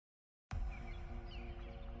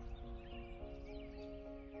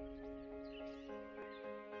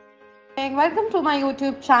Welcome to my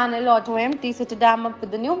YouTube channel Auto Empty. So today I'm up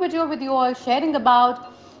with a new video with you all sharing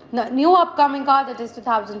about the new upcoming car, that is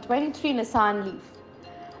 2023 Nissan Leaf.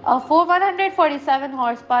 A 147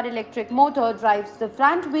 horsepower electric motor drives the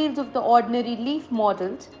front wheels of the ordinary Leaf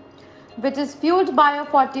models, which is fueled by a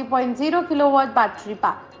 40.0 kilowatt battery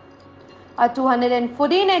pack. A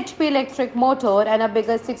 214 HP electric motor and a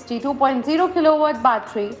bigger 62.0 kilowatt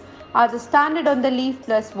battery are the standard on the Leaf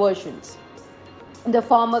Plus versions. The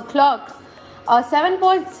former clocked a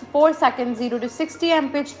 7.4 second 0 to 60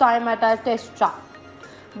 mph time at our test track.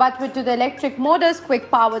 But with the electric motor's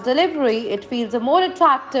quick power delivery, it feels more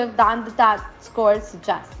attractive than the test score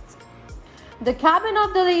suggests. The cabin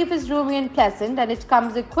of the Leaf is roomy and pleasant, and it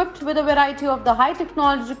comes equipped with a variety of the high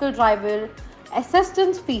technological driver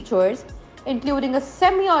assistance features, including a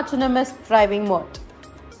semi-autonomous driving mode.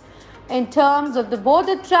 In terms of both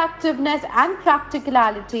attractiveness and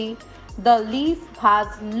practicality, the Leaf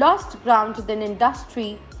has lost ground to the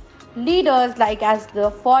industry leaders like as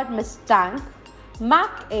the Ford Mustang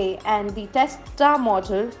Mach-E and the Tesla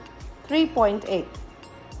Model 3.8.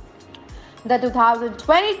 The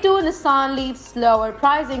 2022 Nissan Leaf's lower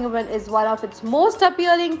pricing is one of its most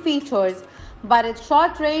appealing features, but its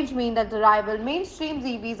short range means that the rival mainstream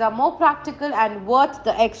EVs are more practical and worth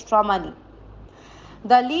the extra money.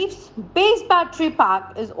 The Leaf's base battery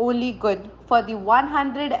pack is only good for the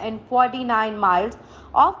 149 miles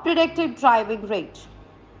of predicted driving range.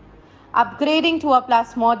 Upgrading to a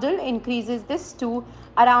Plus model increases this to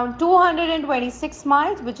around 226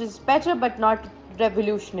 miles, which is better but not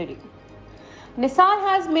revolutionary. Nissan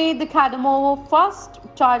has made the Cadamo fast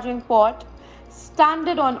charging port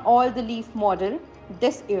standard on all the Leaf model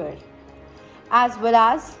this year, as well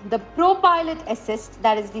as the Pro Pilot Assist,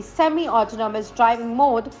 that is the semi-autonomous driving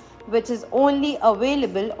mode, which is only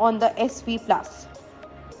available on the SV Plus.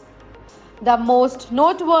 The most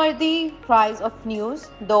noteworthy price of news,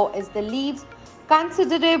 though, is the Leaf's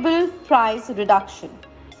considerable price reduction.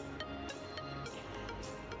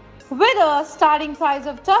 With a starting price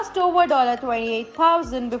of just over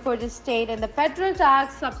 $28,000 before the state and the federal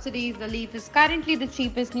tax subsidies, the Leaf is currently the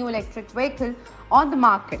cheapest new electric vehicle on the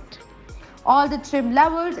market. All the trim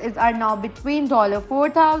levels are now between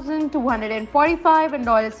 $4,245 and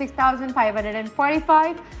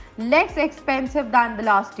 $6,545, less expensive than the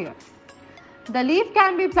last year. The Leaf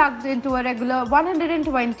can be plugged into a regular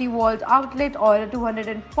 120 volt outlet or a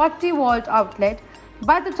 240 volt outlet,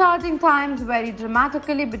 but the charging times vary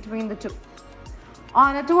dramatically between the two.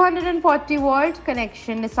 On a 240 volt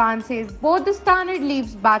connection, Nissan says both the standard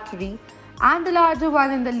Leaf's battery and the larger one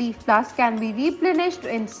in the Leaf Plus can be replenished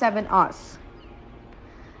in 7 hours.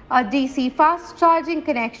 A DC fast charging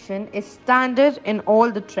connection is standard in all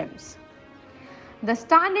the trims. The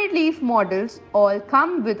standard Leaf models all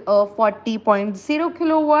come with a 40.0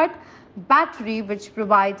 kilowatt battery, which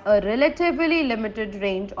provides a relatively limited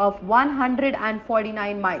range of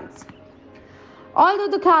 149 miles. Although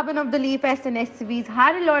the cabin of the Leaf S and SUVs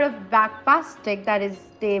had a lot of back plastic, that is,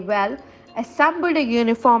 they well assembled a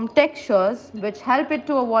uniform textures which help it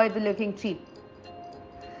to avoid looking cheap.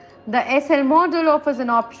 The SL model offers an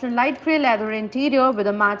optional light grey leather interior with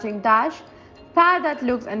a matching dash pad that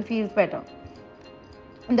looks and feels better.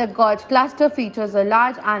 The Gauge cluster features a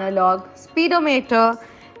large analog speedometer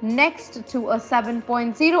next to a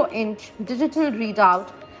 7.0-inch digital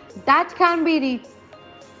readout that can be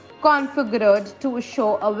reconfigured to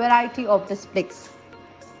show a variety of displays.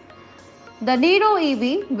 The Nero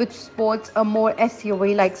EV, which sports a more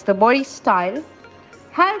SUV-like the body style,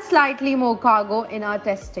 held slightly more cargo in our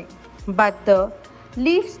testing, but the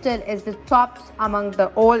Leaf still is the top among the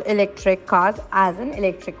all-electric cars as an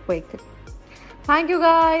electric vehicle. Thank you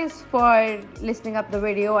guys for listening up the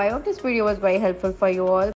video. I hope this video was very helpful for you all.